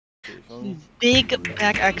Big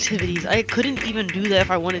back activities. I couldn't even do that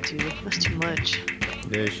if I wanted to. That's too much.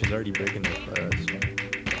 Yeah, she's already breaking it fast.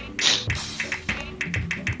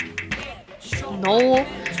 No,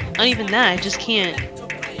 not even that. I just can't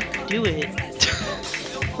do it.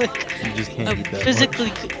 Like, You just can't eat that physically,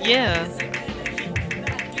 much. yeah.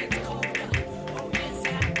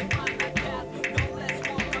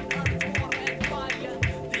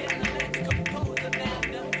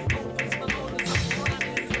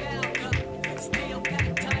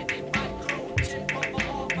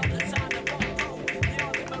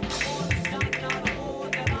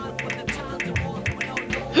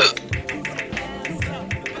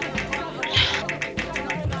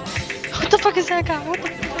 What the fuck is that guy? What the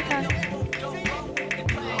fuck is that guy?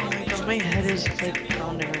 Oh my god, my head is like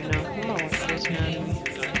pounding right now. I'm not watching this man.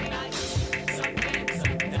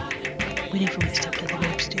 Waiting for my stepdad to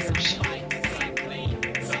go upstairs.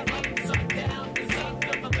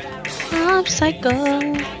 I'm psycho.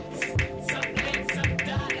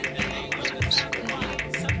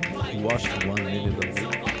 You watched one minute of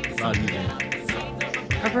it. Not even.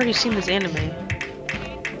 I've already seen this anime,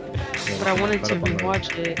 but I wanted to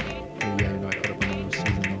rewatch it. Yeah, you're not caught up on the new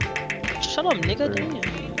season though. Shut up, nigga. Damn.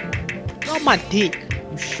 Get off my dick.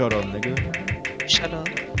 You shut up, nigga. Shut up.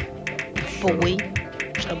 Boy.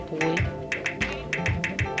 Shut up, boy.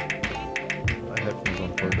 My headphones on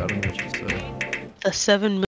cord. I don't know what you said. The 7